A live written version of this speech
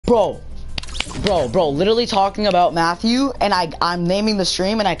Bro, literally talking about Matthew, and I'm naming the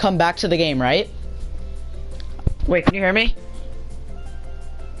stream, and I come back to the game, right? Wait, can you hear me?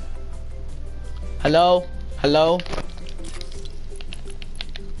 Hello? Hello?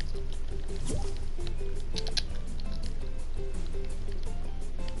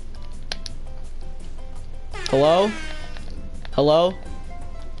 Hello? Hello?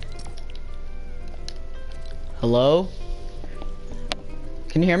 Hello?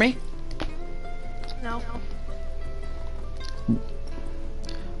 Can you hear me? No.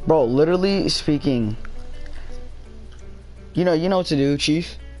 Bro, literally speaking. You know what to do,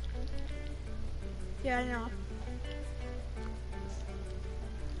 Chief. Yeah, I know.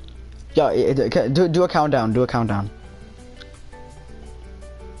 Yeah, do a countdown. Do a countdown.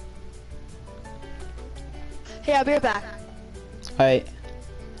 Hey, I'll be right back. Alright.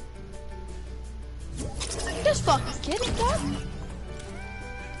 Just fucking kidding, dog.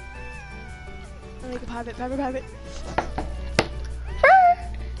 Let me go private. I'm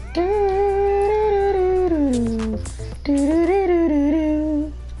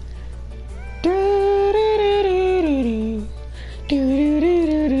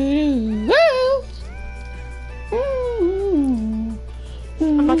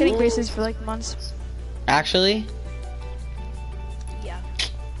not getting braces for like months. Actually? Yeah.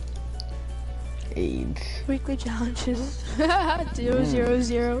 AIDS. Weekly challenges. 0, 0,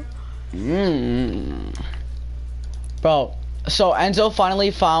 0. Bro, so Enzo finally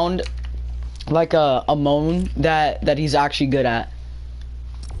found like a moan that he's actually good at.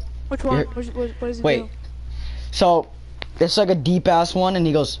 Which one? What does it Wait. do? So it's like a deep ass one, and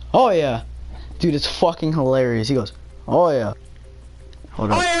he goes, "Oh yeah." Dude, it's fucking hilarious. He goes, "Oh yeah."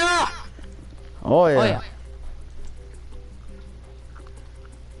 Hold on. Oh yeah! Oh yeah. Oh yeah.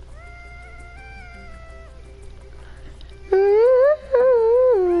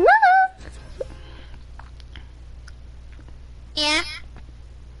 Yeah.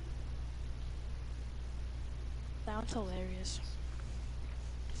 Sounds hilarious.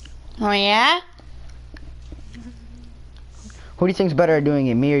 Oh yeah? Who do you think's better at doing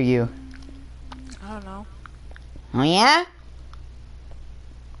it, me or you? I don't know. Oh yeah?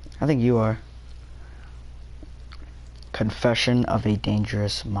 I think you are. Confession of a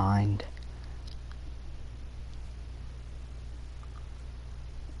dangerous mind.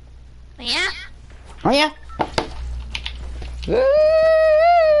 Yeah. Oh yeah?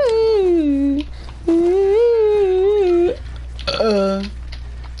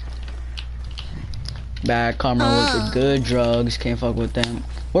 Bad karma with the good drugs, can't fuck with them.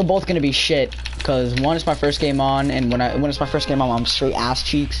 We're both gonna be shit, cause one is my first game on, and when it's my first game on, I'm straight ass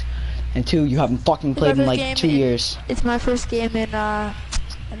cheeks, and two, you haven't fucking played in like 2 years. It's my first game in I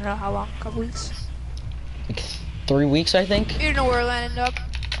don't know how long, a couple weeks. Like 3 weeks, I think. You don't know where I landed up.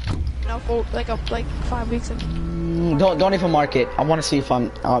 No, for like 5 weeks. Don't even mark it. I want to see if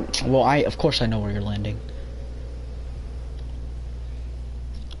I'm. Well, of course I know where you're landing.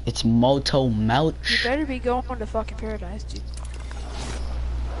 It's Moto Melch. You better be going to fucking paradise, dude.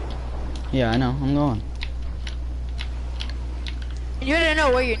 Yeah, I know. I'm going. And you better know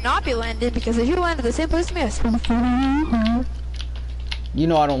where you're not be landing, because if you land at the same place as me, I swear. You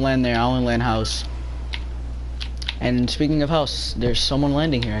know I don't land there. I only land house. And speaking of house, there's someone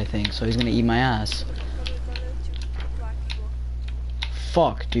landing here, I think. So he's gonna eat my ass.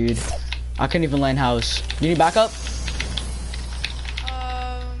 Fuck, dude. I couldn't even land house. You need backup?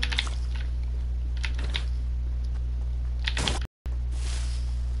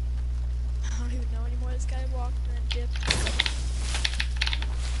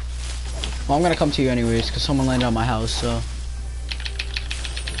 Well, I'm gonna come to you anyways, cause someone landed on my house, so.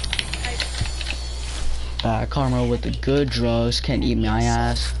 Karma with the good drugs, can't eat my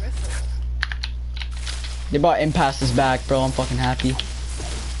ass. They brought Impasses back, bro, I'm fucking happy.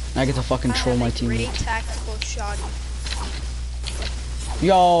 I get to fucking troll my teammates.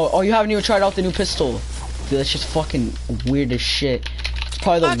 Yo, oh, you haven't even tried out the new pistol. Dude, that's just fucking weird as shit. It's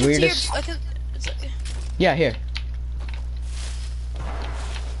probably the weirdest. Yeah, here.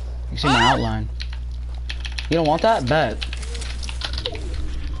 You see my outline. You don't want that? Bet. No,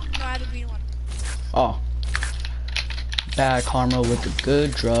 I had a green one. Oh. Bad karma with the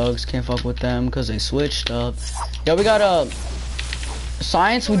good drugs. Can't fuck with them because they switched up. Yo, we got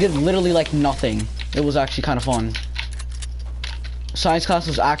science. We did literally like nothing. It was actually kind of fun. Science class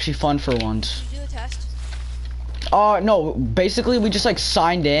was actually fun for once. Did you do a test? No. Basically, we just like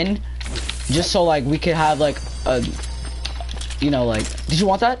signed in, just so like we could have like a, you know, like. Did you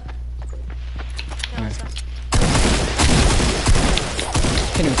want that? No, it's not.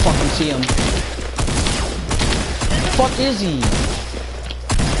 Can't even fucking see him. Fuck is he?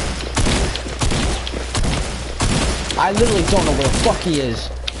 I literally don't know where the fuck he is.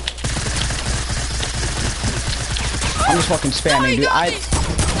 I'm just fucking spamming, dude.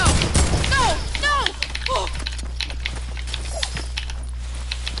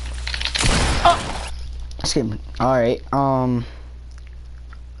 Skip. Alright,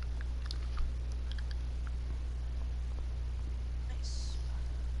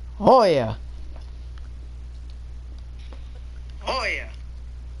 Oh yeah. Oh yeah.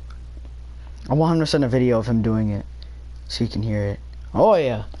 I want him to send a video of him doing it, so you can hear it. Oh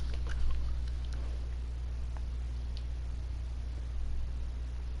yeah.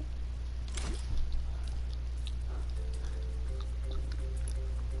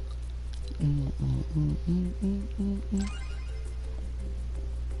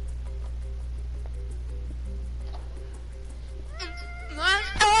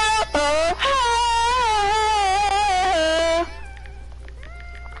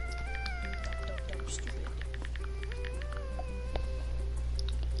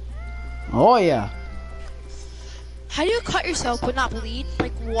 Oh yeah. How do you cut yourself but not bleed?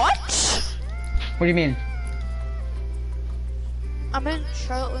 Like what? What do you mean? I'm in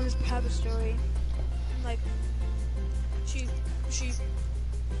Charlotte Lynn's Papa story. Like, she,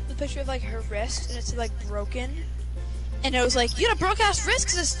 the picture of like her wrist and it's like broken. And it was like, you got a broke ass wrist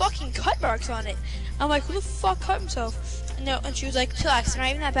because there's fucking cut marks on it. I'm like, who the fuck cut himself? And no, and she was like, chillax, it's not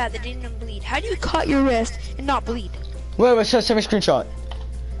even that bad, they didn't even bleed. How do you cut your wrist and not bleed? Wait, send me a screenshot.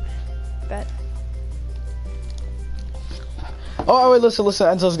 Bet. Oh wait, listen,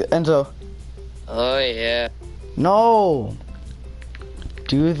 Enzo. Oh yeah. No.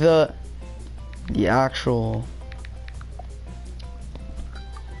 Do the actual.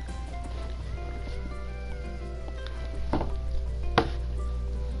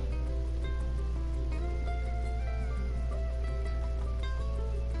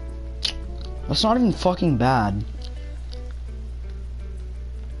 That's not even fucking bad.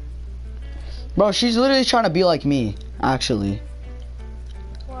 Bro, she's literally trying to be like me, actually.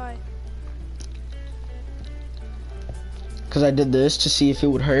 Why? Because I did this to see if it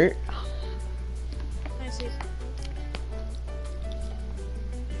would hurt. I see.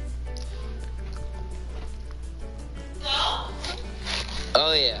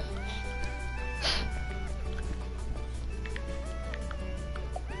 Oh yeah.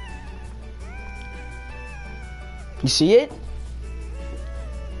 You see it?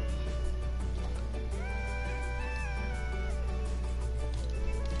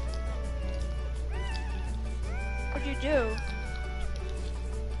 What'd you do?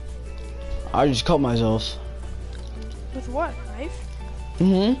 I just cut myself. With what? Knife?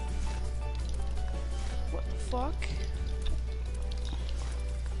 Mm-hmm. What the fuck?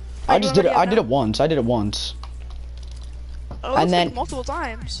 I just did it. I did it once. Oh, And then- like multiple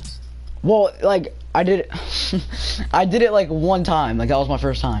times. Well, like I did it. I did it like one time. Like that was my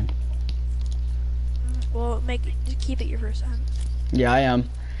first time. Well, keep it your first time. Yeah, I am.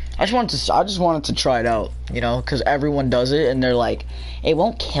 I just wanted to try it out, you know, because everyone does it and they're like, it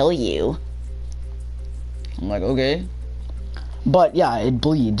won't kill you. I'm like, okay. But yeah, it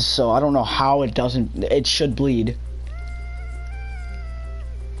bleeds, so I don't know how it doesn't. It should bleed.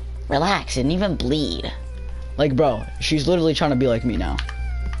 Relax, it didn't even bleed. Like, bro, she's literally trying to be like me now.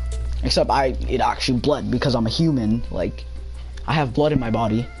 Except it actually bled because I'm a human. Like, I have blood in my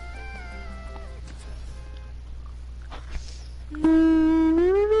body.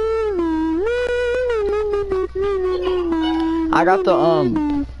 I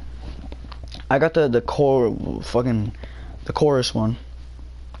got the chorus one.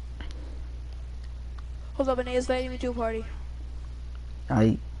 Hold up, Anae's inviting me to a party.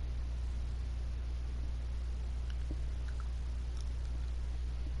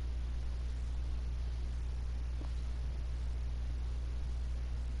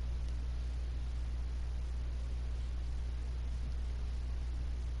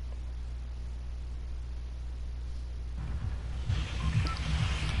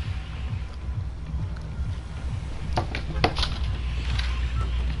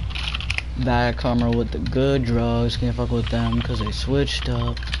 Bad karma with the good drugs, can't fuck with them because they switched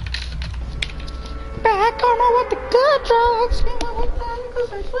up. Bad karma with the good drugs, can't fuck with them because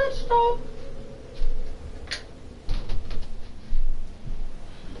they switched up.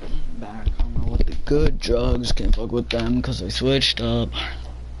 Bad karma with the good drugs, can't fuck with them because they switched up.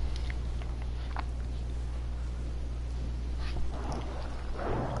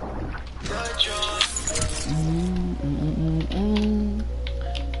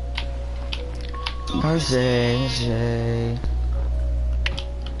 Zay.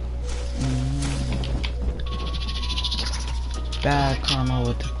 Bad karma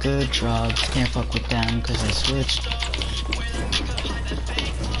with the good drugs. Can't fuck with them cause they switched.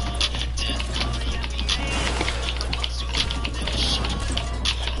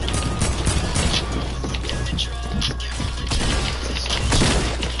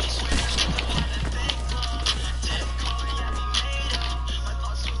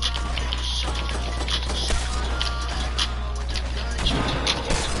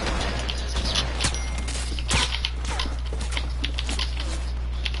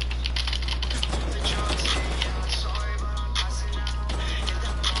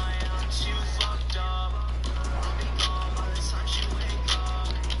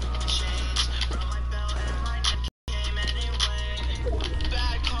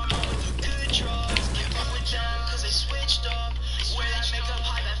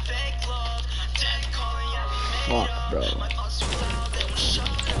 Fuck, bro.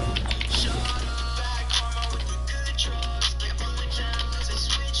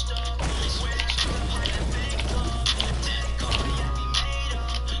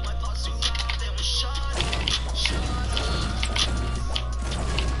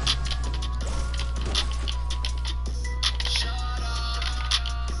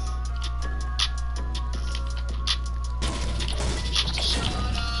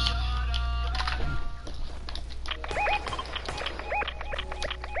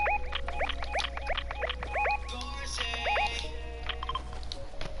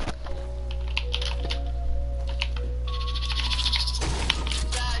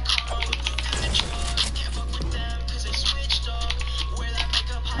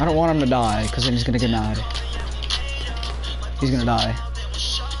 I don't want him to die, because then he's gonna get mad. He's gonna die.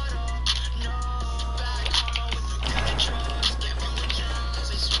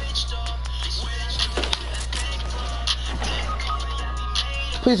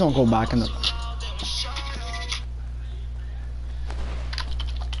 Please don't go back in the...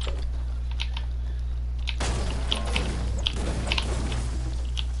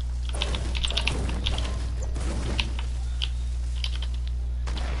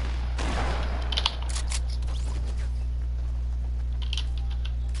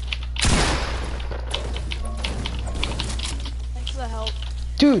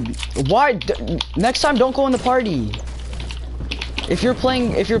 Dude, why? Next time, don't go in the party. If you're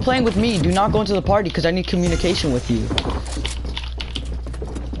playing with me, do not go into the party because I need communication with you.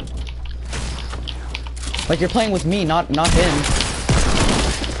 Like you're playing with me, not him.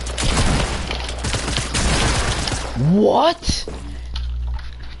 What?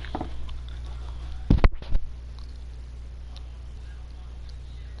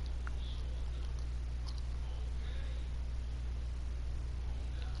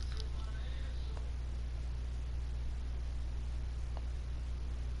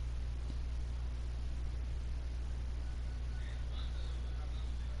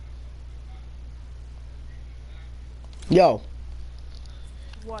 Yo.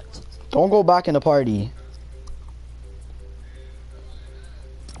 What? Don't go back in the party.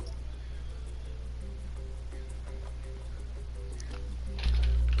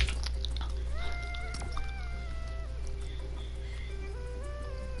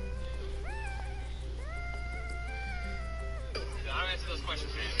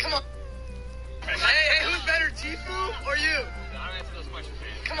 Come on. Hey, who's better, Tifu or you? I don't answer those questions, man.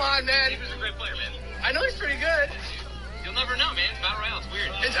 Come on, man. Tifu's a great player, man. I know he's pretty good. You'll never know, man. It's Battle Royale. It's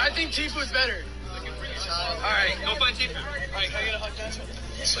weird. I think Tifu's better. Looking for you. All right, go find Tifu. All right, can I get a hug, Nacho?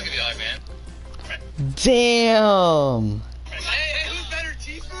 Just look at the eye, man. Damn. Hey, who's better,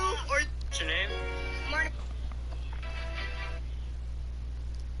 Tifu or... What's your name? Mark.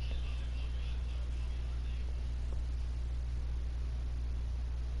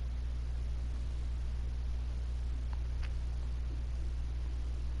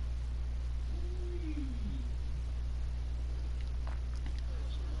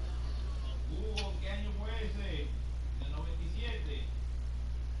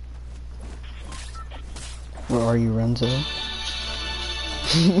 Where are you, Renzo?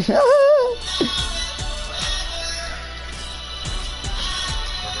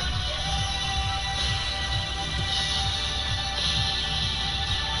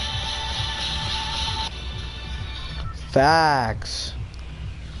 Facts.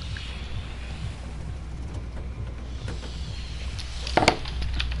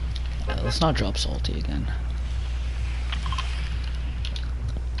 Let's not drop salty again.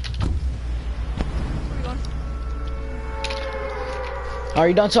 Are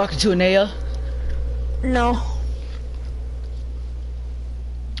you done talking to Anea? No.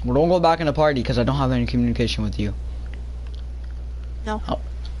 Well, don't go back in the party because I don't have any communication with you. No. Oh.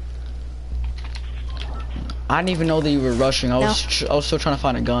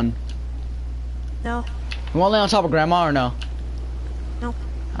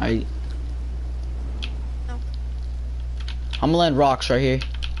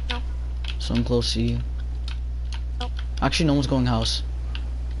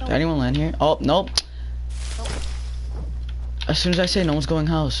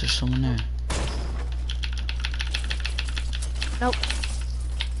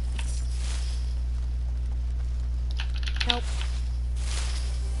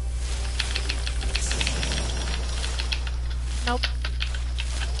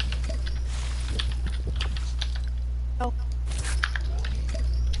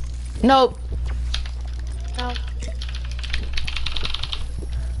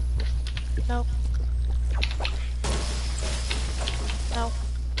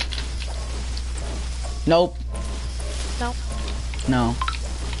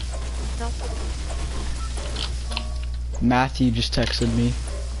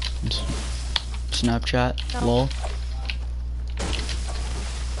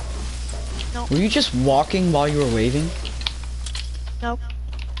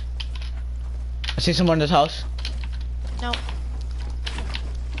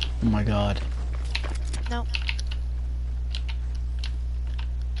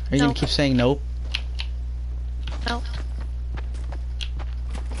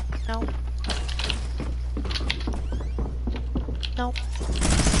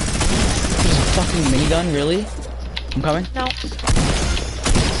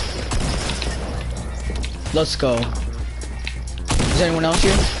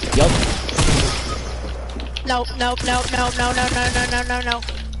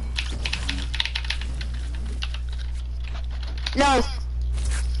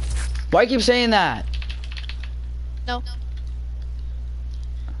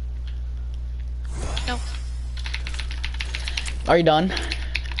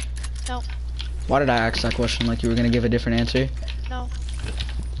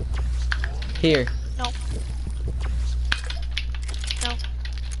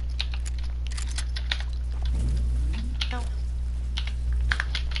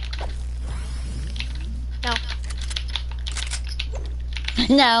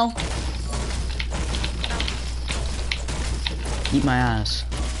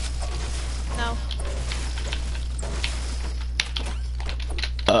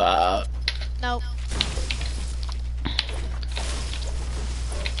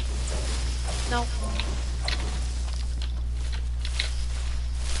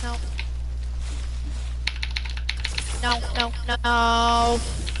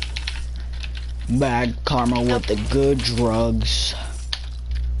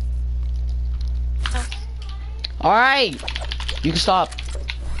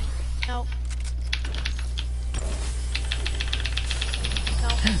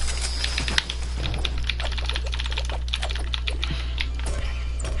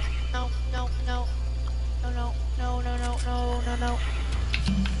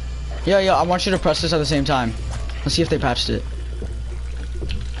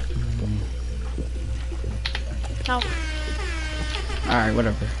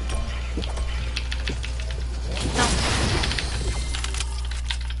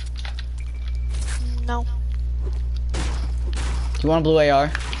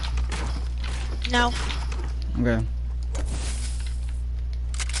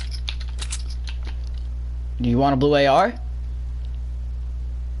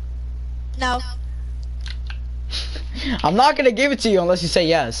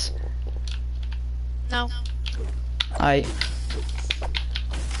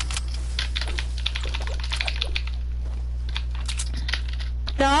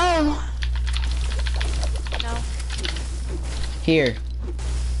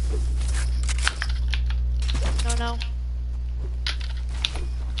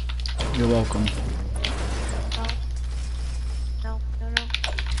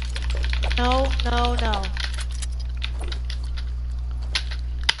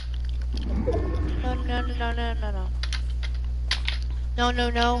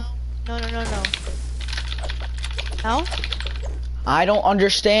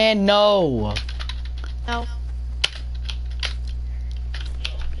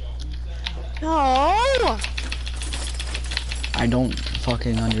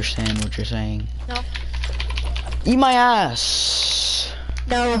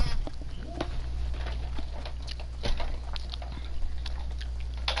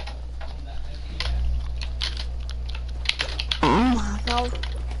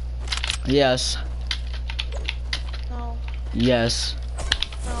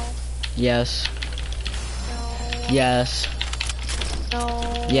 Yes.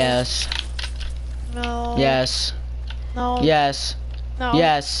 No. Yes. No. Yes. No. Yes. No.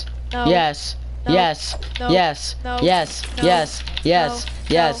 Yes. No. Yes. No. Yes. No. Yes. No. Yes. No. Yes. Yes. No.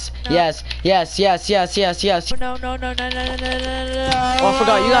 Yes. No. Yes. Yes. Yes. Yes. Yes. Yes. No, no, no, no, no, no, no, no. Oh, I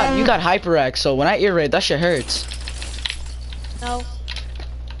forgot you got HyperX, so when I ear raid, that shit hurts. No.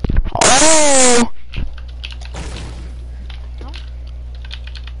 Oh!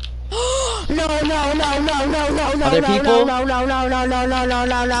 No, no, no, no, no, no, no. Are there people? No, no, no, no, no, no, no, no, no,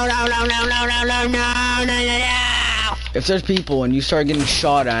 no, no, no, no, no, no, no. If there's people and you start getting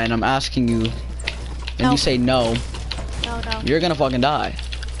shot at and I'm asking you and No. you say no, No, no. you're gonna fucking die.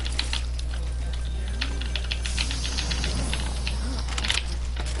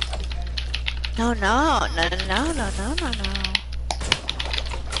 No, no, no, no, no, no, no, no.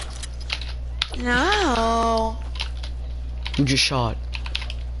 No. Who just shot?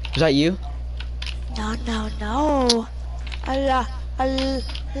 Was that you? No, no, no. Allah, Allah,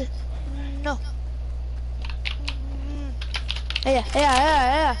 no. Yeah, yeah, yeah,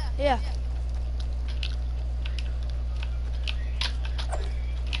 yeah, yeah.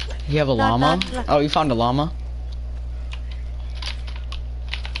 You have a llama? no. Oh, you found a llama?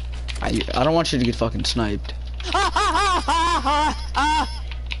 I don't want you to get fucking sniped.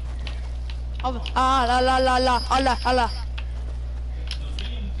 La la la la, Allah, Allah.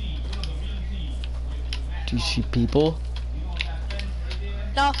 Do you see people?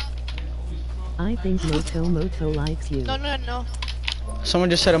 No, I think Moto likes you. no, no, no. Someone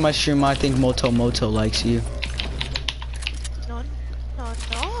just said on my stream, I think Moto likes you. No, no,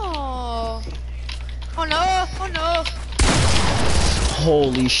 no. Oh no, oh no.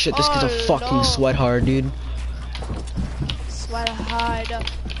 Holy shit, this kid's a Oh, fucking no. sweat hard, dude. Sweat hard.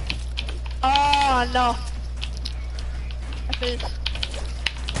 Oh no. I feel.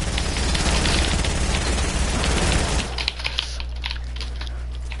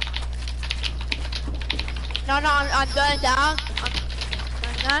 No, no, I'm going down. I'm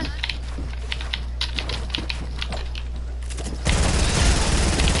going down.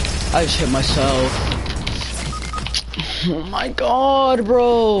 I just hit myself. Oh my god,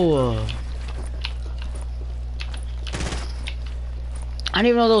 bro. I didn't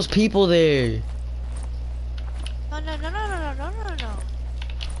even know there was people there. No, no, no, no, no, no, no, no.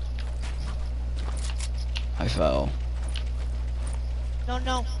 I fell. No,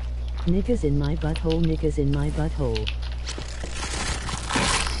 no. Niggas in my butthole, niggas in my butthole.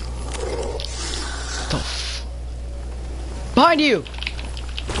 The f Behind you!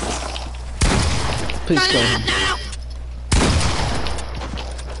 Please kill him.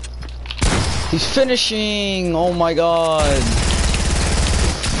 He's finishing! Oh my god.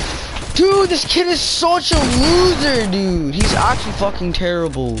 Dude, this kid is such a loser, dude. He's actually fucking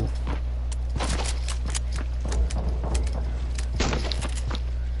terrible.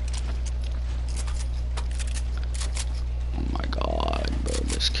 Oh my god, bro.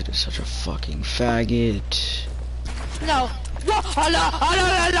 This kid is such a fucking faggot. No. Allah,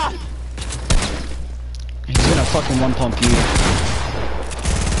 Allah, Allah. He's gonna fucking one pump you.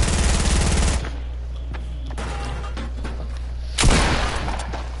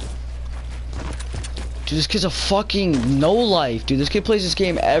 Dude, this kid's a fucking no life, dude. This kid plays this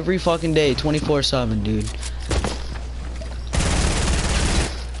game every fucking day, 24/7, dude.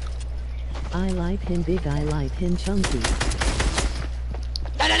 I like him big, I like him chunky.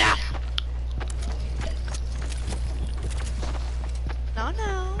 No, no, no. No,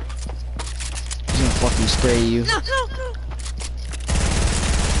 no. He's gonna fucking spray you. No, no, no.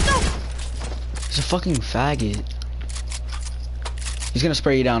 No. He's a fucking faggot. He's gonna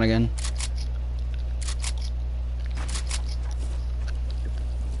spray you down again.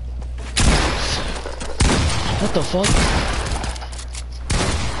 What the fuck?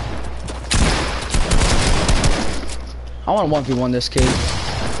 I want to 1v1 this kid.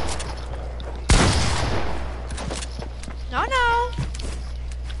 No, no.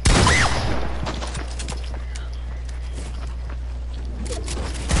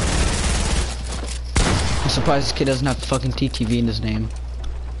 I'm surprised this kid doesn't have fucking TTV in his name.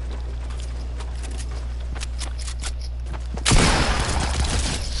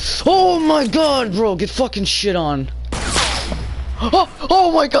 Oh my god, bro, get fucking shit on.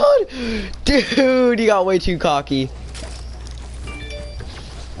 Oh my god! Dude, he got way too cocky.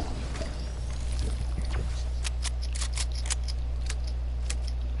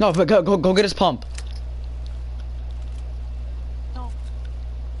 No, but go get his pump. No.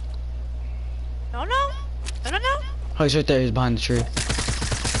 No, no. No, no, no. Oh, he's right there, he's behind the tree.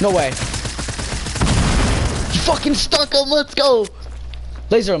 No way. You fucking stuck him, let's go!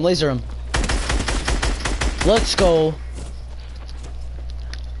 Laser him, laser him. Let's go.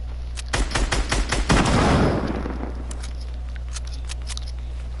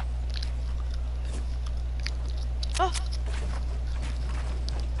 Oh,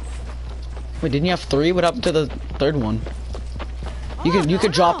 Wait, didn't you have 3? What happened to the third one? You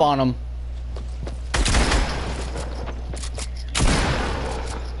could drop on him.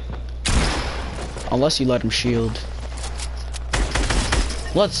 Unless you let him shield.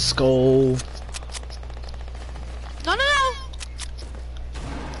 Let's go. no, no, no.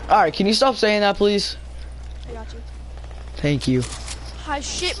 Alright, can you stop saying that, please? I got you. Thank you. I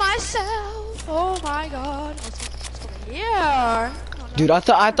shit myself. Oh my god. Let's go here. Oh, no. Dude, I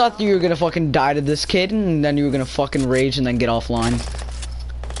thought you were gonna fucking die to this kid, and then you were gonna fucking rage and then get offline.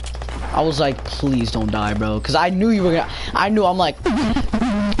 I was like, please don't die, bro. Cause I knew you were gonna, I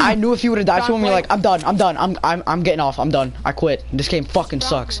knew if you would've died to him, you're like, I'm done, I'm getting off, I'm done. I quit. This game fucking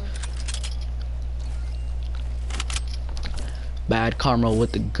sucks. Bad karma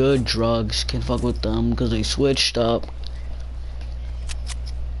with the good drugs. Can't fuck with them cause they switched up.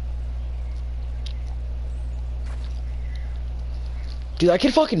 Dude, I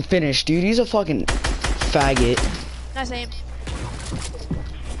can fucking finish, dude. He's a fucking faggot. Nice aim.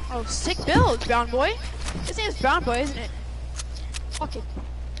 Oh, sick build, Brown Boy. His name is Brown Boy, isn't it? Fuck it.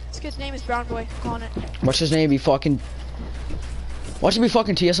 This kid's name is Brown Boy. I'm calling it. Watch his name be fucking. Watch it be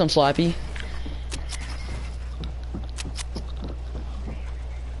fucking TSM Slappy.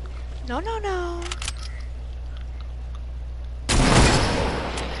 No, no, no.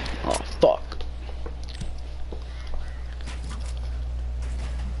 Oh, fuck.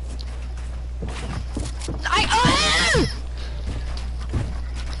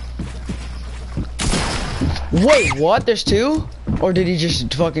 Wait, what? There's 2? Or did he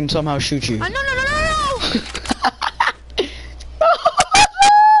just fucking somehow shoot you? No, no, no, no, no!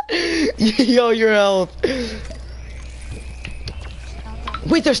 Yo, your health.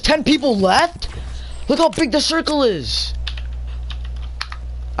 Wait, there's 10 people left? Look how big the circle is.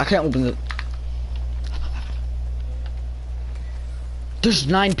 I can't open it. There's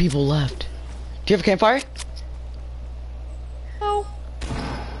 9 people left. Do you have a campfire? No.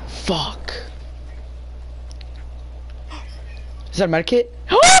 Fuck. Is that a medkit?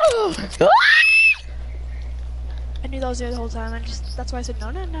 I knew that was there the whole time. That's why I said no,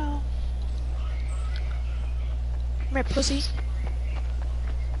 no, no. Come here, pussy.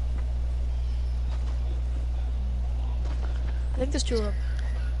 I think there's 2 of them.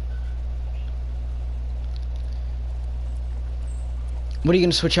 What are you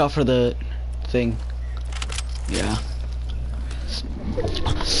gonna switch out for the thing? Yeah.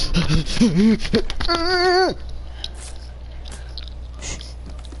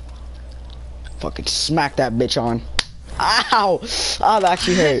 Fucking smack that bitch on. Ow! I'm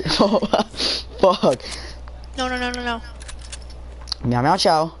actually hurt. Fuck. No, no, no, no, no. Meow meow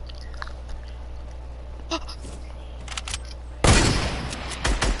chow.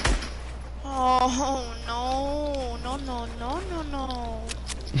 Oh no, no, no, no, no, no.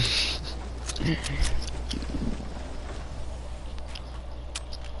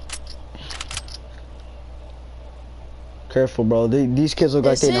 Careful, bro. These kids look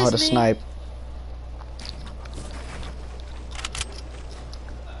like they know how to snipe.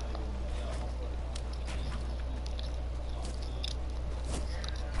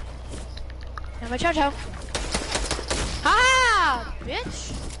 Now my chow chow. Ah,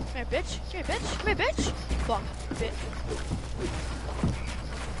 bitch. Come here, bitch. Come here, bitch. Come here, bitch. Fuck, bitch.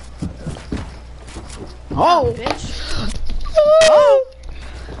 Oh! Bitch. Oh!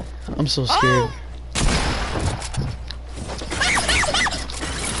 I'm so scared. Oh.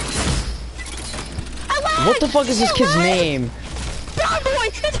 What the fuck is this kid's name? Brown Boy!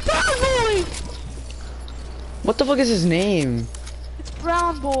 It's Brown Boy! What the fuck is his name? It's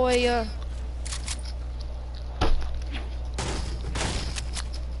Brown Boy.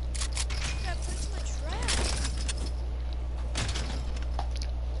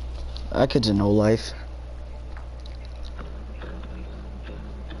 That kid's a no life.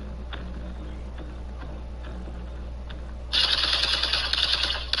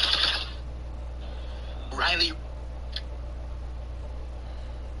 Riley.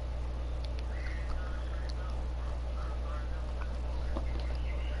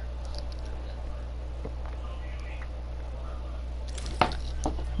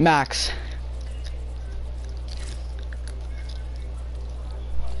 Max.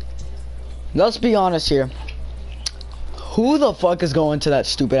 Let's be honest here. Who the fuck is going to that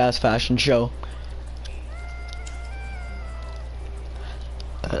stupid ass fashion show?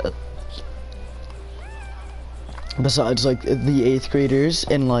 Besides like the 8th graders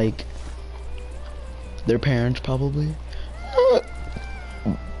and like Their parents probably.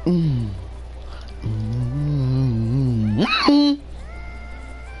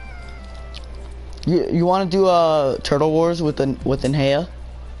 You want to do Turtle Wars with Inhea?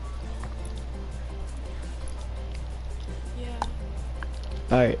 Yeah.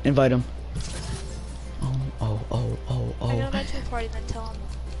 All right, invite him. Oh. I gotta invite to a party and then tell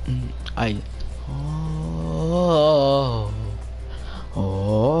him.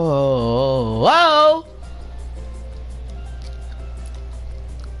 Oh.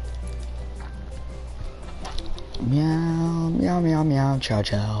 Meow, meow, meow, meow, chow,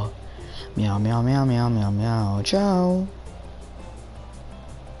 chow. Meow, meow, meow, meow, meow, meow, chow.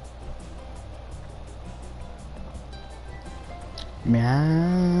 Meow,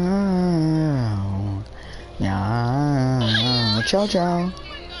 meow, chow, chow.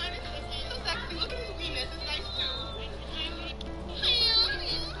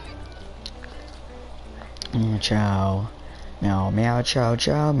 Chow, meow, meow, chow,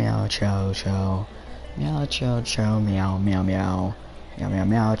 chow, meow, chow, chow. Meow, chow, chow, meow, meow, meow. Meow, meow,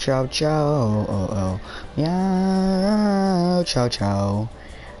 meow, chow, chow, oh. Meow, chow, chow.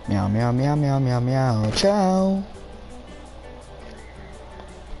 Meow, meow, meow, meow, meow, meow, chow.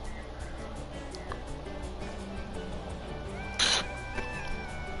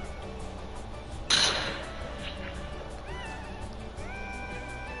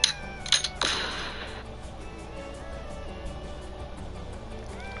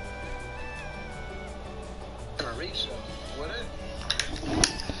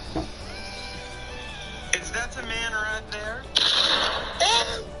 Is that a man right there?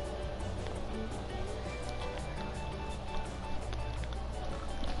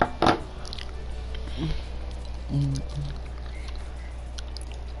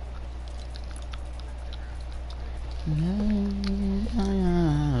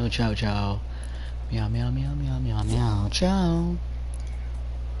 Chow, chow. Meow, meow, meow, meow, meow, meow, chow.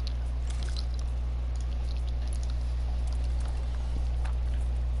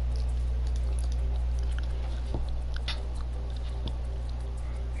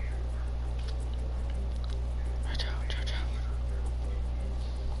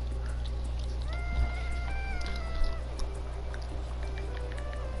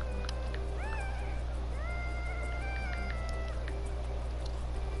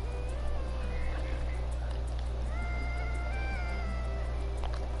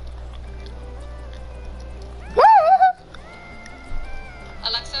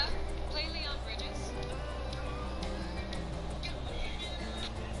 Alexa, play Leon Bridges.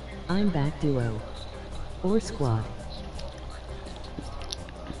 I'm back duo. Or squad.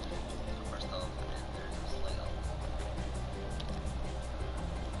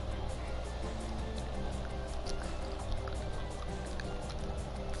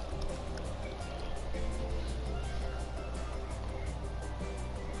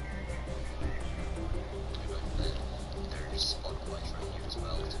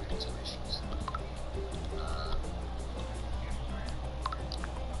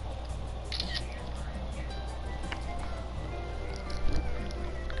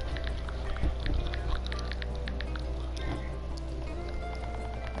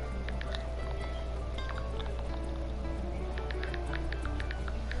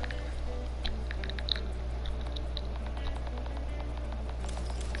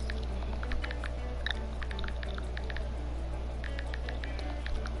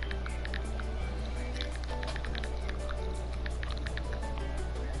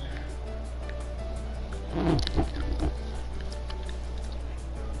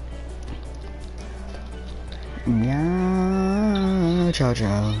 Meow, chow,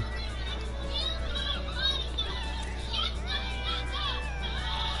 chow.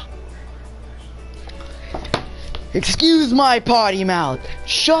 Excuse my potty mouth.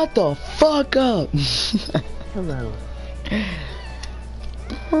 Shut the fuck up. Hello.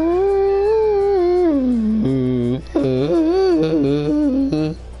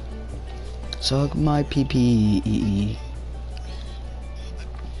 Suck my pee pee.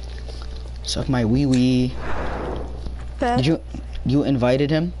 Suck my wee wee. Did you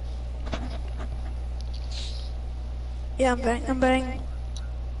invited him? Yeah, I'm betting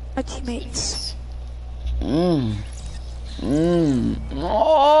my teammates. Oh!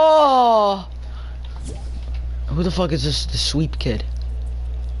 Who the fuck is this? The sweep kid?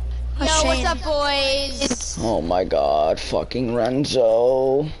 Yo, What's up, boys? Oh my god, fucking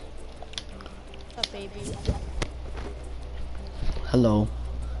Renzo. What's up, baby? Hello.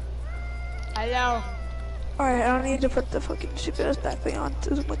 Hello. Alright, I don't need to put the fucking stupid ass back thing on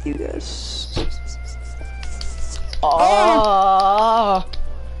to with you guys. Oh!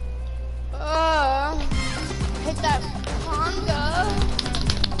 that conga.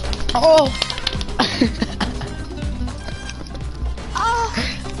 Oh!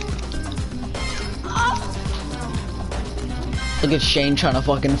 Look at Shane trying to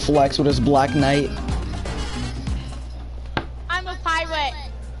fucking flex with his Black Knight. I'm a pirate.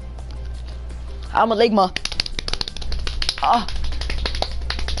 I'm a Ligma. Ah.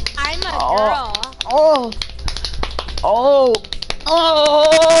 I'm a Oh. girl. Oh. Oh.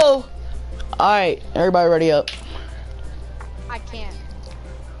 Oh. Alright, everybody ready up. I can't.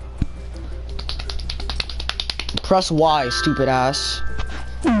 Press Y, stupid ass.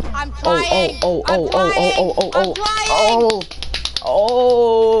 I'm flying. Oh. I'm flying.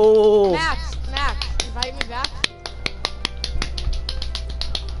 Oh. Max, invite me back.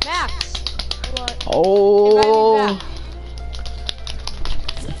 Max. What? Oh. Invite me back.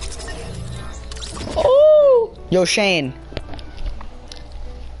 Oh. Yo, Shane.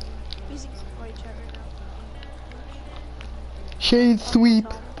 Using party chat right now. Shane sweep.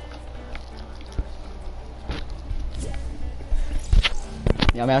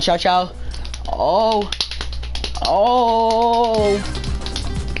 Meow meow chow chow. Oh. Oh.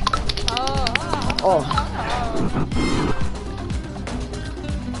 Oh.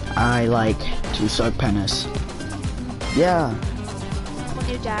 I like to suck penis. Yeah. When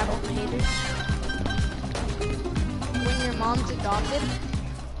your dad only haters. When your mom's adopted.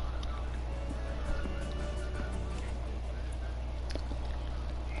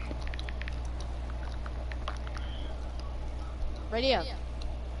 Ready up.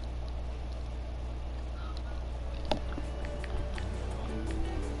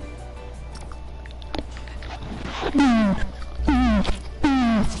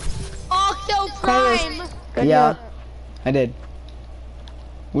 Octo Prime! Yeah. I did.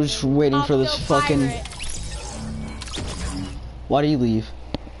 We're just waiting for this Octo fucking. Pirate. Why do you leave?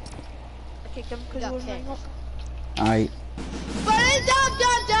 I kicked him because he Got was kicked. running. Alright.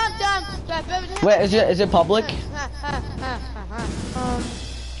 Dum. Wait, is it public?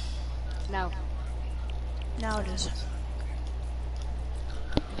 No. Now it is.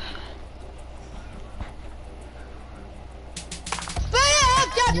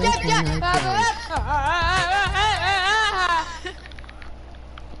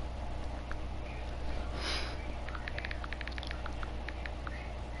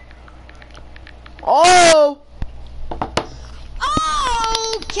 Oh!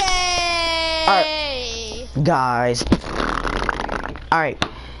 Okay. Guys. Alright.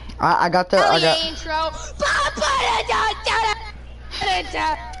 I got the. I got. Intro.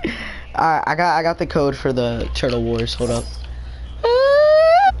 Alright, I got the code for the Turtle Wars. Hold up.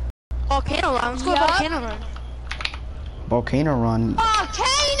 Volcano run. Let's go Yup. volcano run. Volcano Run.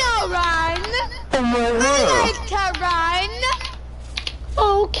 Volcano run. I like to run.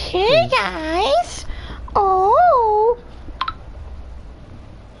 Okay, guys. Oh.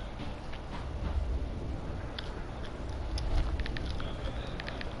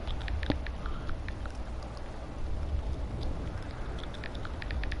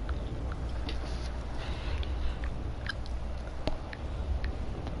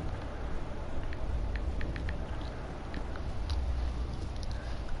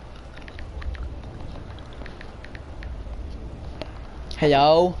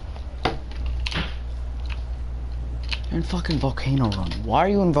 Hello? You're in fucking Volcano Run. Why are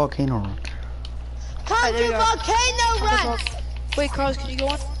you in Volcano Run? Come there to you go. volcano run. Wait, Carlos, can you go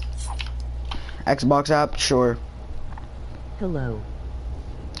on? Xbox app? Sure. Hello.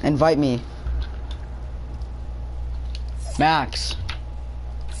 Invite me. Max.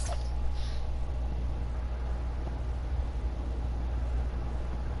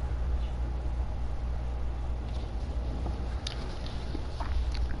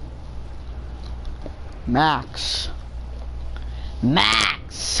 Max.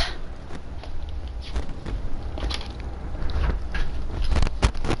 Max.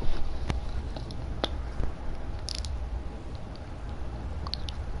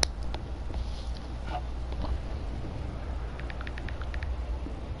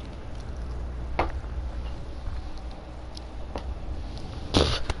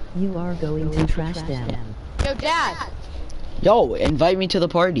 You are going to trash them. Yo, Dad. Yo, invite me to the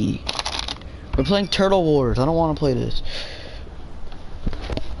party. We're playing Turtle Wars. I don't want to play this.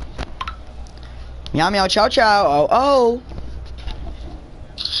 Meow meow chow chow. Oh oh.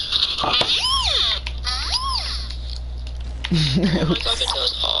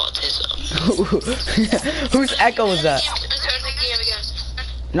 Whose echo was that?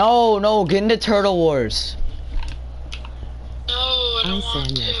 No, no, get into Turtle Wars. I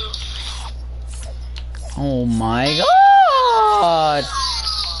said no. Oh my god.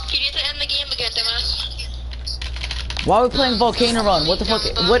 You need to end the game again, dumbass. Why are we playing Volcano Run? What the fuck?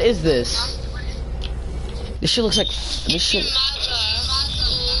 What is this? This shit looks like this shit.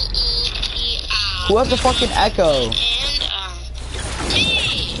 Who has the fucking echo?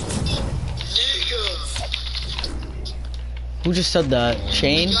 Who just said that?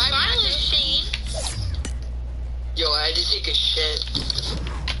 Shane? Yo, I had to take a shit.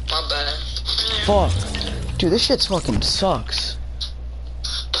 My bad. Fuck. Dude, this shit's fucking sucks.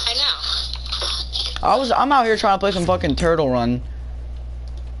 I know. I'm out here trying to play some fucking Turtle Run.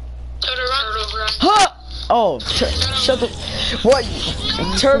 Turtle run. Huh! Oh, shut the. What?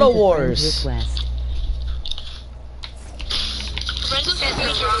 Turtle Wars.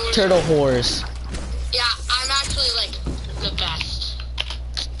 Turtle Wars. Yeah, I'm actually like the best.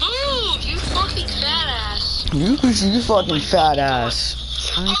 Ooh, you fucking fat ass. You fucking fat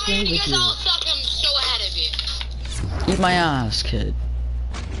ass. I play with you. all suck, I'm so ahead of you. Eat my ass, kid.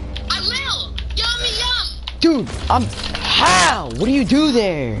 I will. Yummy yum. Dude, how? What do you do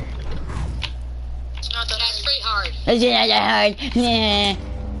there? It's not that that's pretty hard.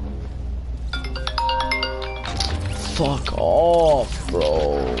 Fuck off,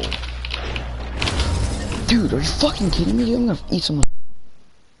 bro. Dude, are you fucking kidding me? I'm gonna eat some.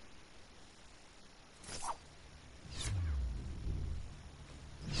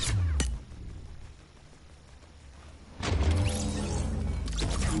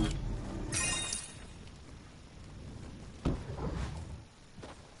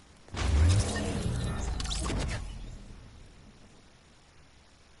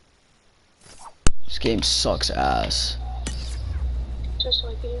 This game sucks ass. Just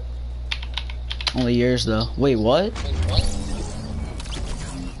like you. Only yours though. Wait, what?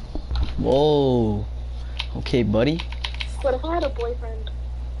 Whoa. Okay, buddy. What if I had a boyfriend?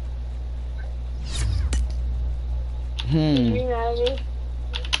 Would Hmm. you be mad at me?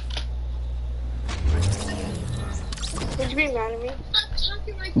 Would you be mad at me?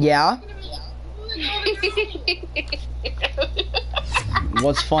 Yeah?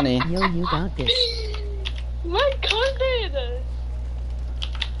 What's funny? Yo, you got this. My cousin!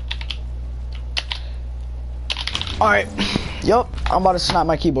 Alright. Yup. I'm about to snap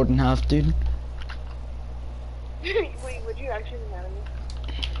my keyboard in half, dude. Wait, would you actually be mad at me?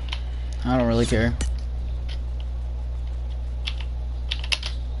 I don't really care.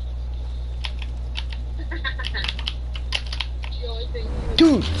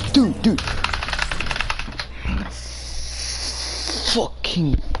 Dude.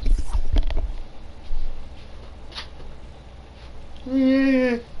 Fucking.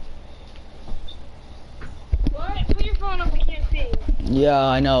 What? Put your phone up, we can't see. Yeah,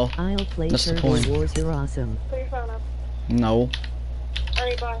 I know. I'll play That's the Turtle point. Wars, you're awesome. Put your phone up. No.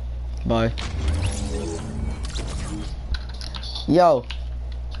 Alright, bye. Bye. Yo,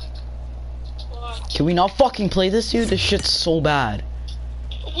 What? can we not fucking play this, dude? This shit's so bad.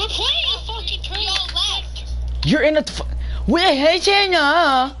 We're playing a fucking turtle left. You're in a. We're hitting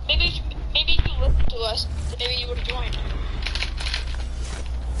her. Maybe if you listened to us, maybe you would have joined.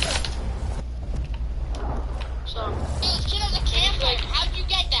 So. This kid has a campfire. How'd you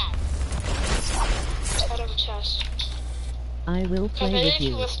get that? Out of a chest. I will So play maybe with if you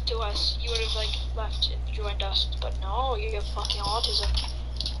you. listened to us, you would have like left and joined us. But no, you have fucking autism.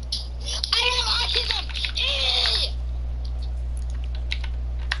 I have autism.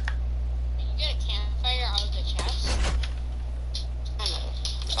 Did you get a campfire out of the chest?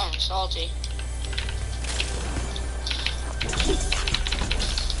 I'm salty.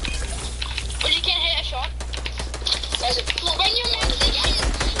 But you can't hit a shot. When you're max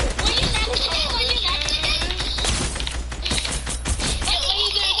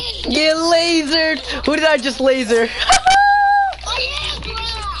Get lasered. Who did I just laser?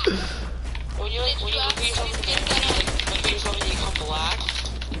 When you do something you come black,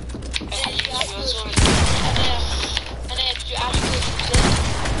 and then you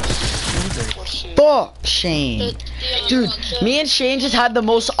absolutely Fuck Shane. Dude, me and Shane just had the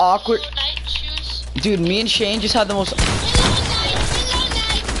most awkward. Dude, me and Shane just had the most.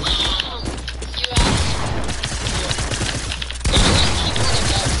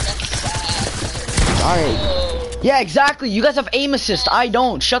 Alright. Yeah, exactly. You guys have aim assist. I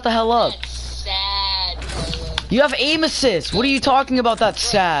don't. Shut the hell up. sad. You have aim assist. What are you talking about? That's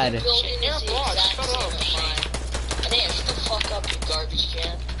sad. You're blocked. Shut up. I think it's the fuck up, you garbage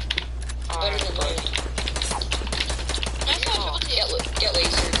can. Better than mine. Get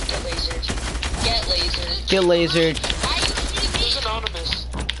lasered. Get lasered. Get lasered. Who's anonymous?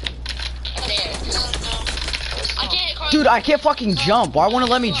 Dude, I can't fucking jump. Why won't it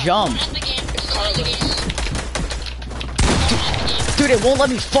let me jump? Dude, it won't let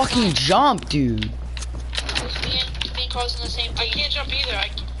me fucking jump, dude. Carl's in the same team. I can't jump either. I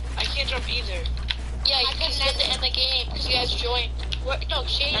can't jump either. Yeah, you have to end the game because you guys joined. What? No,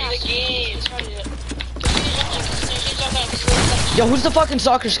 Shane has the game. Yo, who's the fucking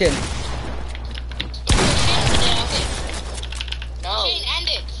soccer skin? No. Shane, end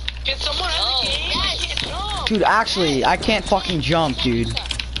it. Can someone end the game? Yes. I can't jump. Dude, actually, I can't fucking jump, dude.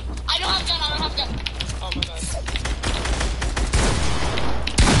 I don't have gun. Oh my god.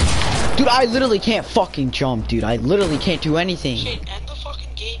 Dude, I literally can't fucking jump, dude. I literally can't do anything. Shane, end the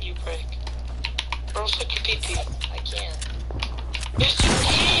fucking game, you prick. Or I'll suck your pee-pee. I can't. Yes, you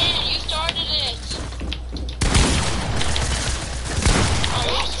can! You started it!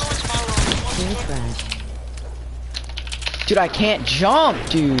 Alright, let's go into my room. Dude, I can't jump,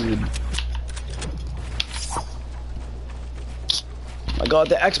 dude. Oh my god,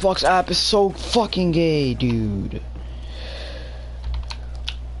 the Xbox app is so fucking gay, dude.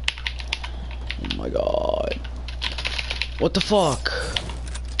 Oh my god. What the fuck?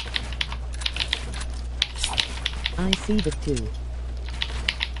 I see the two.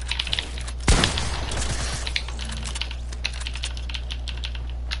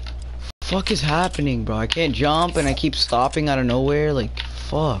 Fuck is happening, bro? I can't jump and I keep stopping out of nowhere. Like,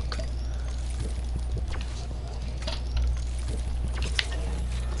 fuck.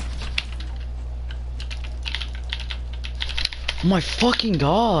 Oh my fucking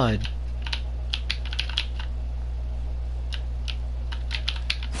god.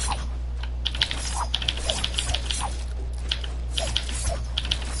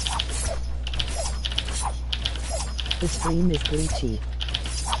 The stream is glitchy.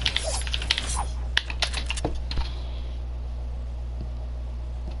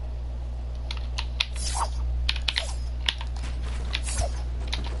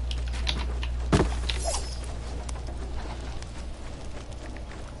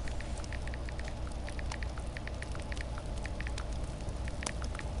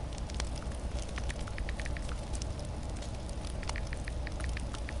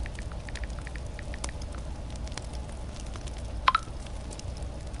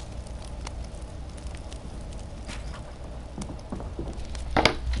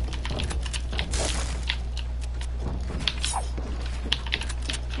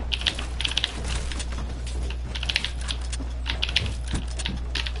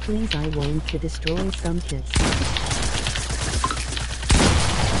 Please, I want to destroy some kids.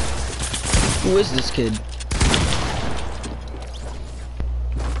 Who is this kid?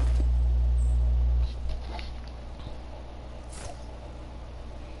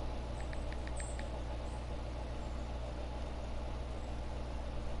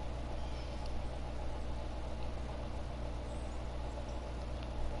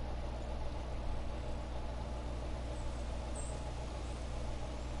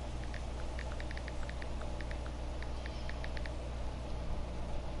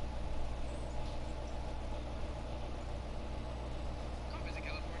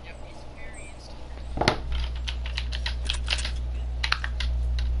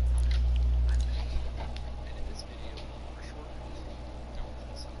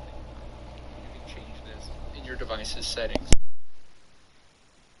 Device's settings.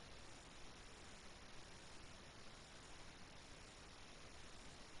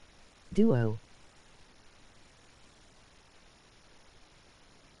 Duo.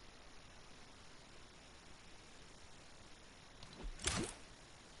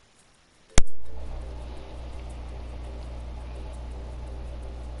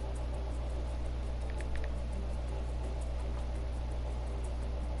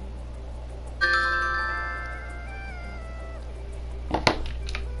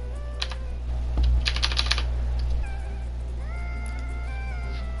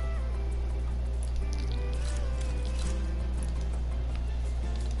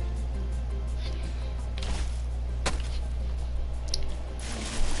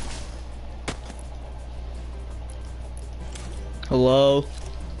 Hello?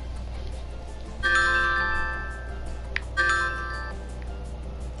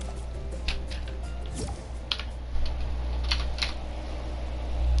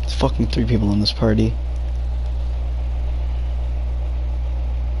 There's fucking 3 people in this party.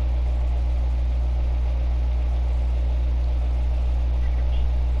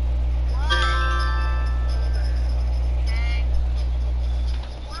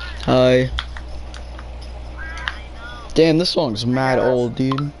 Hi. Damn, this song's mad old,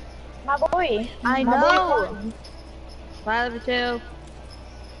 dude. My boy. I know. Bye, love you too.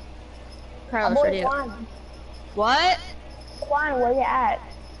 Carlos, right here. What? Juan, where you at?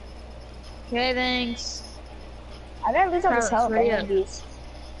 Okay, thanks. I better lose all this Carlos, help. where you at?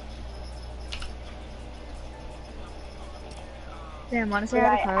 Sam, wanna say Did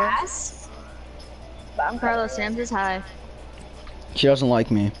hi I to Carlos? ask? But I'm Carlos, Sam says hi. She doesn't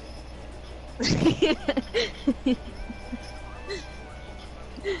like me.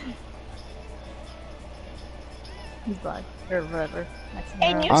 He's black or whatever.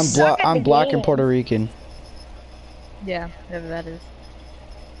 And you I'm suck at the I'm black and game. Puerto Rican. Yeah, whatever that is.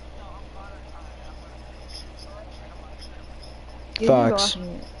 Facts.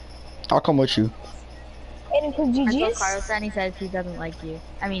 I'll come with you. And could you I told just? Carlos and he says he doesn't like you.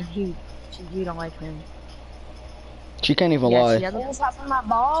 I mean, you don't like him. She can't even Yeah, lie. she has On top of my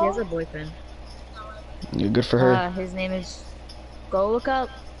ball. she has a boyfriend. You're good for her. His name is. Go look up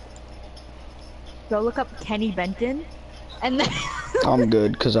Kenny Benton, and then. I'm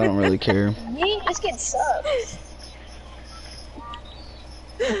good because I don't really care. Yeet, this kid sucks.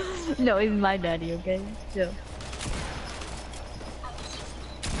 No, he's my daddy. Okay, chill.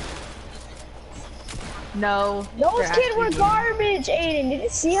 No. Those they're kids were actually- garbage, Aiden. Did you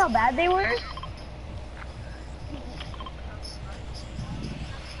see how bad they were?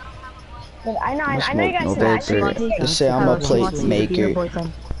 But I know you guys No said I baker. should Just say I'm a Carlos, he plate wants you to be her maker.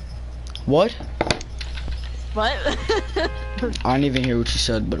 boyfriend. What? What? I didn't even hear what you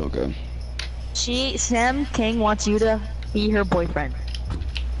said, but okay. Sam King wants you to be her boyfriend.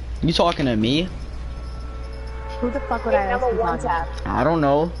 You talking to me? Who the fuck would I ask number you one talking tap. to? I don't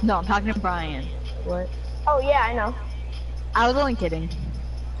know. No, I'm talking to Brian. What? Oh yeah, I know. I was only kidding.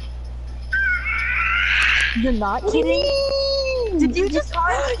 You're not kidding? Did you just?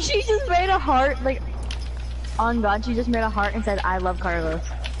 She just made a heart, like, on God, she just made a heart and said, "I love Carlos."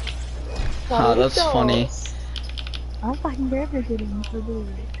 Ah, that's funny. I'm fucking never kidding. So good.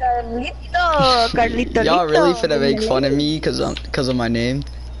 Carlito. Y'all really finna make fun of me because of my name?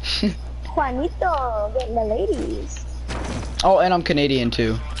 Juanito, getting the ladies. Oh, and I'm Canadian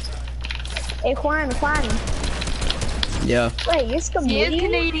too. Hey Juan. Yeah. Wait, you're He is Canadian?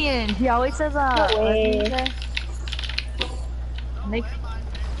 Canadian. He always says, No way. what does he say? Make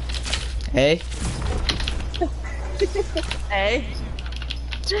Hey, A.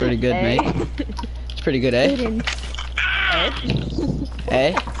 it's pretty good, A. mate. It's pretty good, eh? Aiden.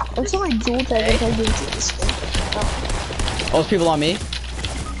 Eh? I'm so like dual typing if I do this. Oh, there's people on me.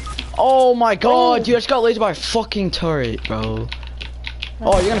 Oh my god, dude, I just got lasered by a fucking turret, bro.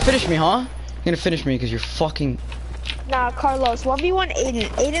 Oh, you're gonna finish me, huh? You're gonna finish me because you're fucking... Nah, Carlos, 1v1 Aiden.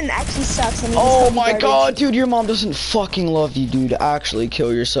 Aiden actually sucks and he Oh just my god, dude, your mom doesn't fucking love you, dude. Actually,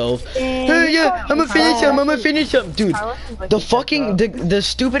 kill yourself. Hey, yeah, I'm gonna finish him, Dude, the fucking, the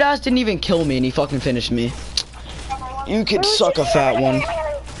stupid ass didn't even kill me and he fucking finished me. You could suck a fat one.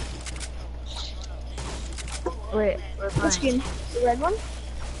 Wait, Which skin? The red one?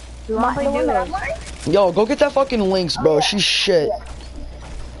 do you want to The play one that I'm duos? wearing? Yo, go get that fucking Lynx, bro. She's shit.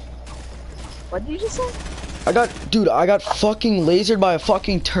 What did you just say? I got fucking lasered by a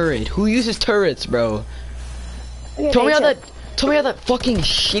fucking turret. Who uses turrets, bro? Okay, Tell me how chill. that fucking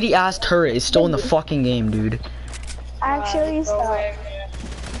shitty ass turret is still in the fucking game, dude. Actually, stop.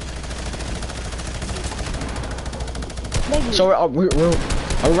 So are we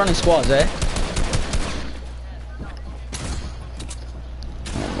running squads, eh?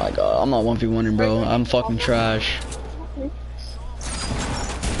 Oh my god, I'm not 1v1ing, bro. I'm fucking trash.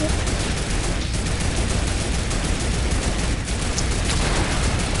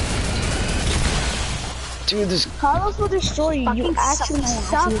 Dude, this Carlos will destroy you. You actually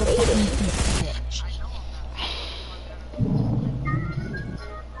stop Aiden.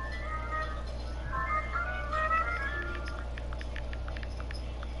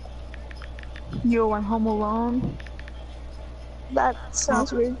 You went home alone. That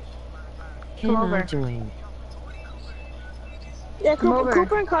sounds weird. Come over. Cannot join. Yeah, Come over.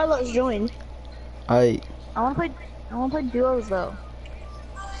 Cooper and Carlos joined. I wanna play duos though.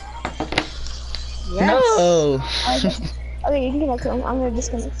 No. Okay, you can connect to him. I'm gonna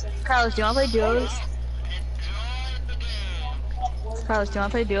disconnect. Carlos, do you wanna play duos? Carlos, do you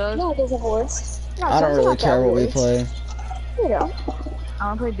wanna play duos? No, it doesn't work. No, I don't something really like that care what we works. play. You know. I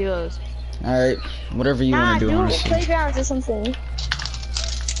wanna play duos. Alright, whatever you Nah, want to do, do honestly. playgrounds or something.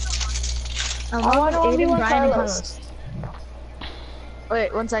 I I want Aiden, 1v1 Brian, and Carlos.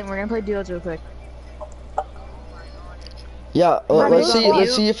 Wait, 1 second. We're gonna play duos real quick. Yeah, Nah, let's maybe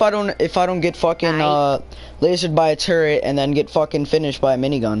see if I don't get fucking lasered by a turret and then get fucking finished by a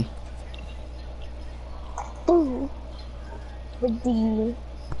minigun. Ooh. With the...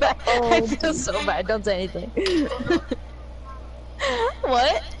 I feel so bad. Don't say anything.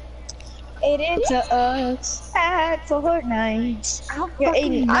 What? Aiden to us at Fortnite. Yeah,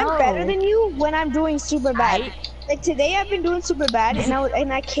 Aiden, know. I'm better than you when I'm doing super bad. Like today I've been doing super bad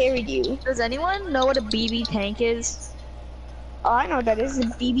and I carried you. Does anyone know what a BB tank is? Oh, I know what that is. A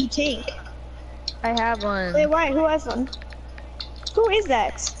BB tank. I have one. Wait, why? Who has one? Who is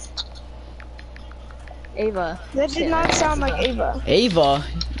that? Ava. That did not sound like Ava. Ava?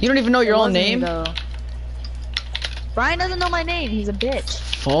 You don't even know your It own wasn't me, name? though. Brian doesn't know my name. He's a bitch.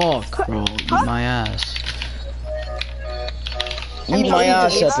 Fuck, bro. Eat my ass. I mean, Eat my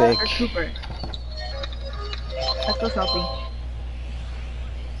ass, Ava Epic. or Cooper? Let's go salty.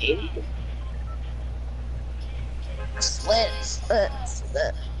 Split.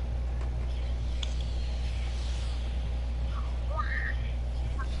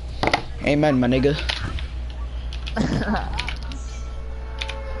 Amen, my nigga.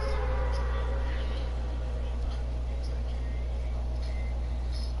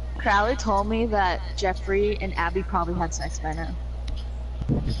 Crowley told me that Jeffrey and Abby probably had sex by now.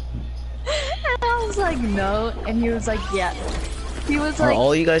 And I was like, no. And he was like, yeah. He was Are like,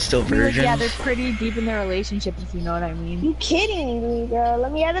 all you guys still he was, yeah, virgins? they're pretty deep in their relationship, if you know what I mean. You kidding me, girl?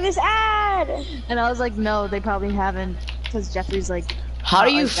 Let me out of this ad. And I was like, no, they probably haven't, because Jeffrey's like, How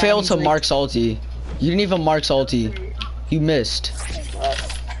do not you like that, fail and to he's mark salty? You didn't even mark salty. You missed.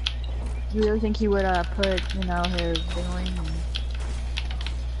 You really think he would put, you know, his feeling and...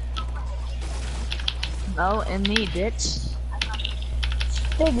 No, and me, bitch.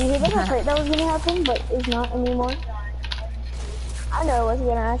 Dude, you hear that? I thought that was gonna happen, but it's not anymore. I know it wasn't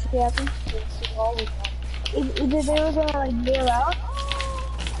gonna actually happen. Either they were gonna like bail out.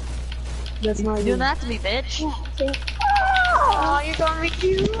 That's not You you. do that to me, bitch. Oh, you're gonna be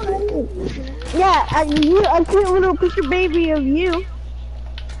cute. Yeah, a cute little picture baby of you.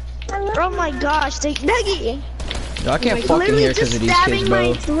 Oh my gosh, Dougie! Yo, I can't fucking Literally hear because just of these stabbing kids,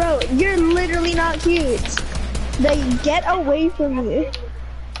 my bro. throat. You're literally not cute. Like, get away from me.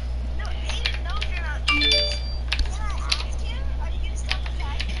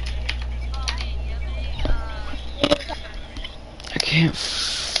 I can't.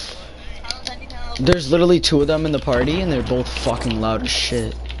 There's literally 2 of them in the party, and they're both fucking loud as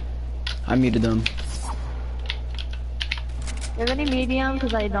shit. I muted them. You have any medium?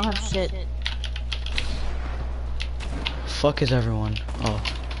 Because I don't have shit. Fuck is everyone? Oh.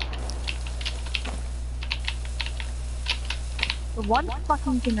 The one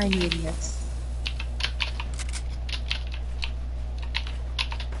fucking thing I need in this.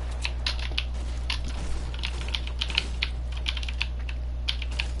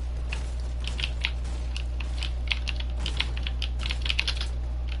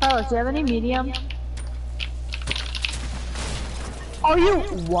 Oh, do you have any medium? Are you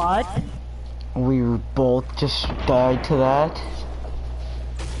what? We both just died to that.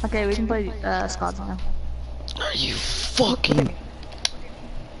 Okay, we can play squads now. Are you fucking?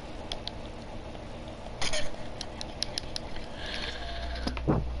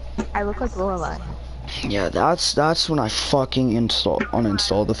 I look like Lorelai. Yeah, that's when I fucking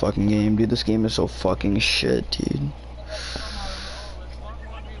uninstall the fucking game, dude. This game is so fucking shit, dude.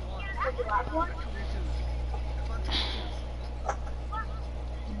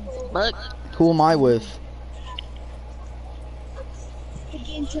 Look. Who am I with?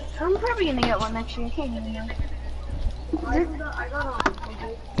 I'm probably gonna get one next year. I can't even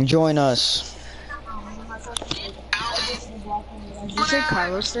know. Join us. Did you say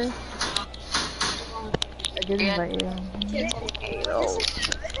Carlos there? I didn't invite you.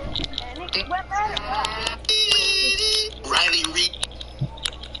 Riley Reed.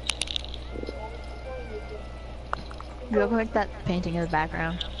 You look like that painting in the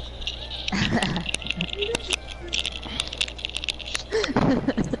background.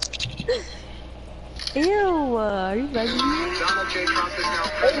 Ew, are you veggie? Donald J. Trump is now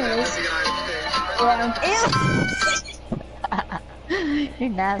president of the United States. Ew. You're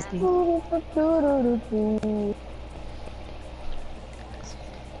nasty.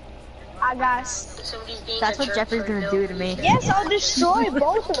 I got. That's what Jeffrey's gonna do to me. Yes, I'll destroy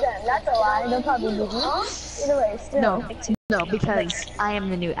both of them. That's a lie. They'll probably do me. Either way, still. No, because I am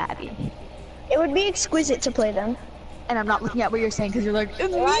the new Abby. It would be exquisite to play them. And I'm not looking at what you're saying because you're like,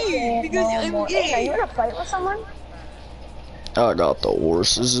 it's me, because I'm Hey, are gay. you gonna fight with someone? I got the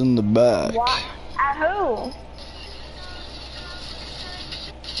horses in the back. What? At who?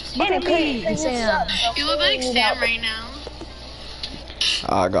 Look at me, Sam. You look like Sam right now.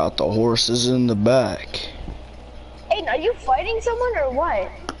 I got the horses in the back. Hey, are you fighting someone or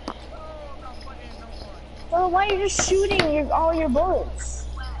what? Well, why are you just shooting all your bullets?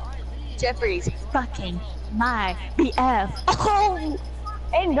 Jeffrey's fucking my BF. Oh!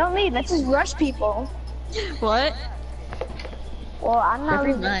 Hey, don't leave. Let's just rush people. What? Well, I'm not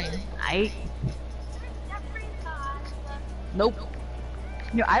Jeffrey's leaving. mine. Nope.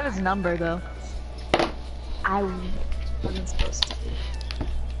 No, I have his number though. wasn't supposed to.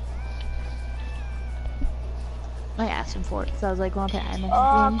 I asked him for it, so I was like, "Want to play Animal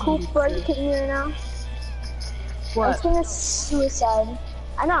Crossing?" Cooper, you kidding me right now? I'm What? just gonna suicide.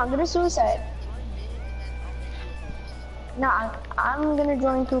 I know, I'm gonna suicide. No, I'm gonna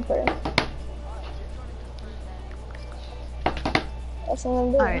join Cooper. That's what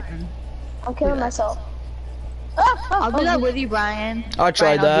I'm doing. Alright then. I'm killing Do that. myself. I'll do that with you, Brian. I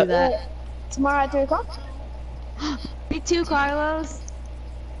tried Brian, I'll do that. that. Tomorrow at 3 o'clock? Me too, Carlos.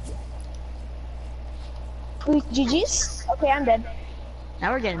 GG's? Okay, I'm dead.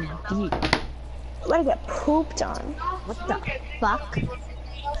 Now we're getting deep. Let it get pooped on. What the fuck?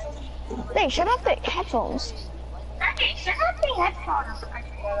 Hey, shut up the headphones.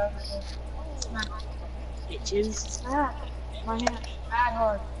 Bitches.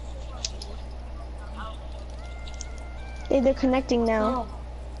 Hey, they're connecting now.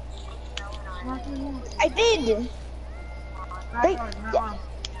 I did!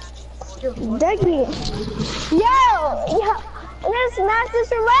 Deggy! Yo! Let's smash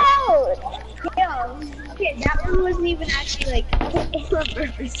this remote! Yo! Okay, that one wasn't even actually like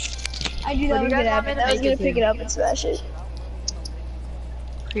reverse. I knew that was gonna happen. I was gonna pick it up and smash it.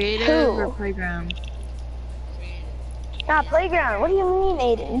 Creative Who? or playground? Ah, playground. What do you mean,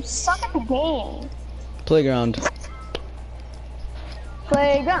 Aiden? You suck at the game. Playground.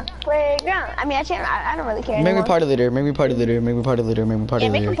 Playground. I mean, I don't really care Make me anymore. party leader. Make me party leader. Make me party leader. Make me party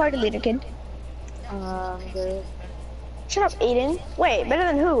Yeah, make him leader. party leader, kid. Good. Shut up, Aiden. Wait, better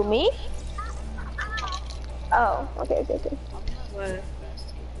than who? Me? Oh, okay. What?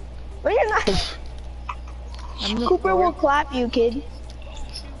 Well, you're not. Cooper will clap you, kid.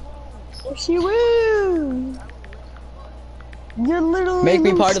 Yes, you will. You're literally Make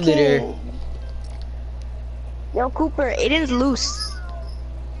me loose, party leader. kid. Yo, Cooper, Aiden's loose.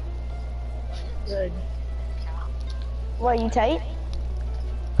 Good. What, you tight?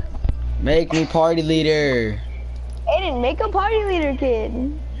 Make me party leader. Aiden, make a party leader,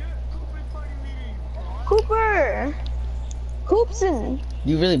 kid. Cooper. Coopson.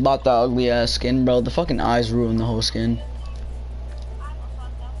 You really bought that ugly ass skin, bro. The fucking eyes ruined the whole skin.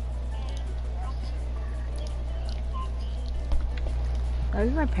 I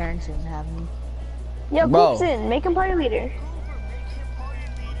wish my parents didn't have me. Yo, Bro. Coopson, make him party leader.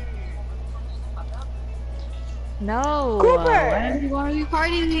 No. Cooper! Why don't you want to be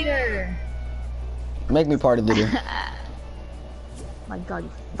party leader? Make me party leader. My God,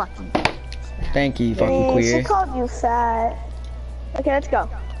 you fucking. Thank you, fucking She queer. called you fat. Okay, let's go.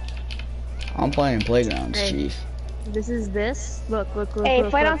 I'm playing playgrounds, Hey. chief. This is this. Look. Hey,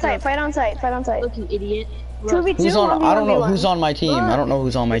 look, fight look, on site, look. fight on site. Look, you idiot. Look. 2v2, Who's on? 1v1, I don't know 1v1. who's on my team. I don't know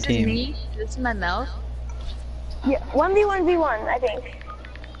who's on my This is team. me. This is my mouth. Yeah, 1v1v1, I think.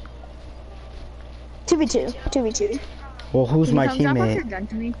 2v2. Well, who's my Can you come drop off your teammate? gun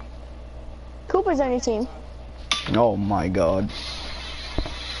to me? Cooper's on your team. Oh my god.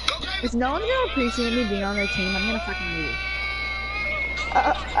 If no one's gonna appreciate me being on their team, I'm gonna fucking leave.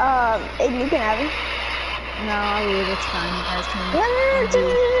 Aiden, you can have him. No, I'll leave. It's fine. You guys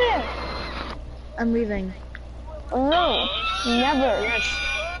can. I'm leaving. No, never.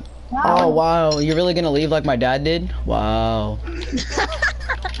 Oh wow, you're really gonna leave like my dad did? Wow.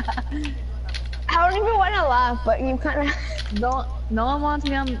 I don't even want to laugh, but you kind of. No one wants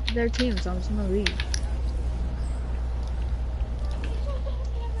me on their team, so I'm just gonna leave.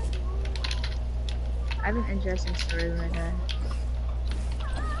 I have an interesting story right now.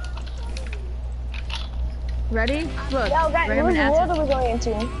 Ready? Look. Yo, guys, ready? which world are we going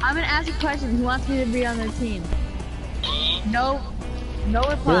into? I'm gonna ask a question. Who wants me to be on their team? No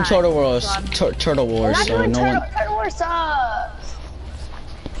reply. We're in Turtle Wars. So I'm- Turtle We're Wars. not So doing no Turtle one. War sucks.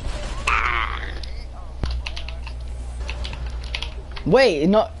 Wait,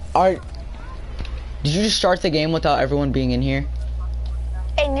 no. Did you just start the game without everyone being in here?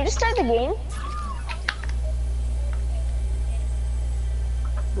 Hey, you just start the game?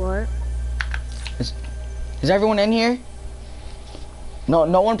 What? Is everyone in here? No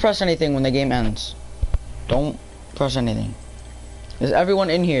one press anything when the game ends. Don't press anything. Is everyone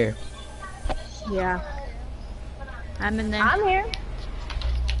in here? Yeah. I'm in there. I'm here.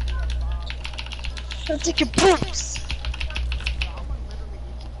 Go take your poops.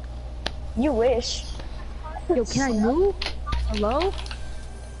 You wish. Yo, can I move? Hello?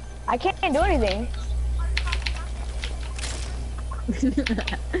 I can't do anything.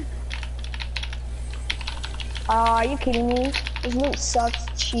 Are you kidding me? This loot sucks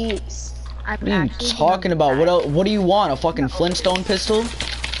cheeks. I'm What are you actually talking about? What do you want? A fucking Flintstone pistol?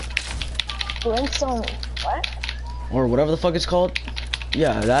 Flintstone. What? Or whatever the fuck it's called?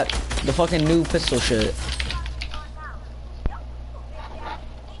 Yeah, the fucking new pistol shit.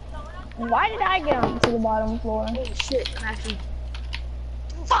 Why did I get on to the bottom floor? Oh shit, I'm actually.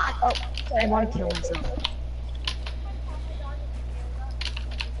 Fuck! Oh, I want to kill myself.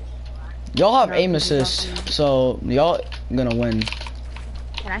 Y'all have No, aim this is assist, so y'all gonna win.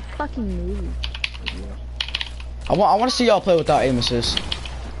 Can I fucking move? I want to see y'all play without aim assist.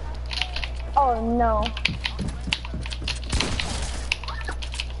 Oh no.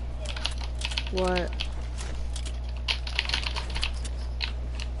 What?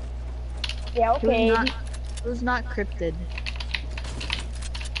 Yeah, okay. It was not cryptid.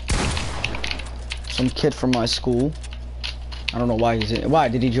 Some kid from my school. I don't know why he's in. Why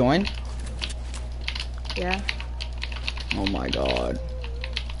did he join? Yeah. Oh my god.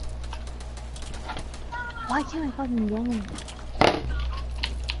 Why can't I fucking get him?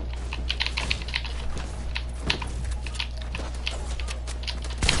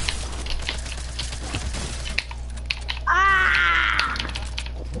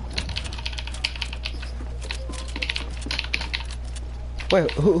 Wait,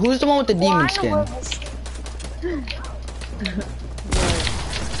 who's the one with the demon skin?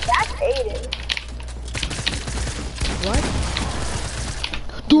 That's Aiden. What?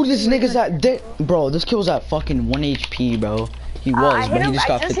 Dude, this nigga's at bro. This kid was at fucking 1 HP, bro. He was, but he just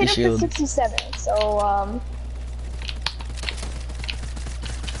got 50 hit him shield. for 67. So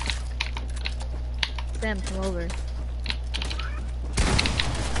Sam, come over.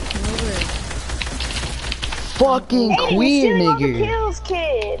 Come over. Fucking Aiden, queen, you're stealing all the nigga. kills,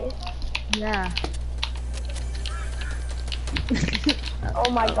 kid. Yeah. Oh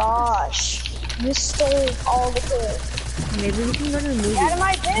my gosh. You stole all the kills. Maybe we can go to the movie. Get out of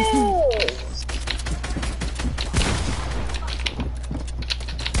my kills.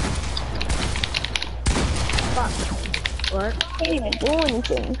 Fuck. What? I didn't even do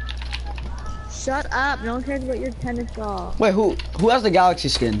anything. Shut up. No one cares about your tennis ball. Wait, who has the galaxy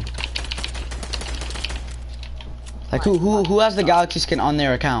skin? Like who has the galaxy skin on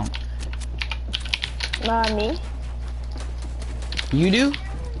their account? Not me. You do?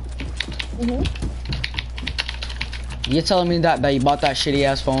 Mhm. You're telling me that you bought that shitty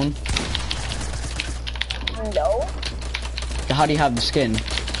ass phone? No. How do you have the skin?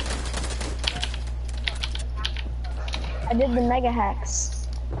 I did the mega hacks.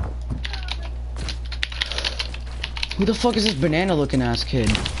 Who the fuck is this banana looking ass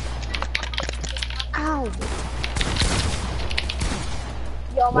kid? Ow.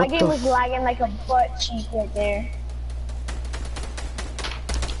 Yo, my What game the was lagging like a butt cheek right there.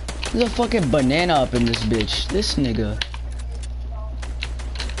 There's a fucking banana up in this bitch. This nigga.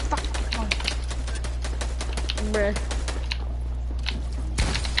 Bruh.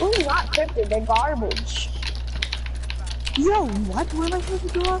 Ooh, not cryptid, they're garbage. Yo, what? Where am I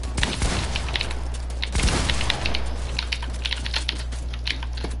supposed to go up?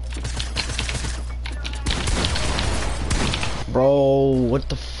 Bro, what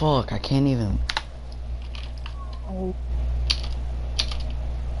the fuck? I can't even. Oh.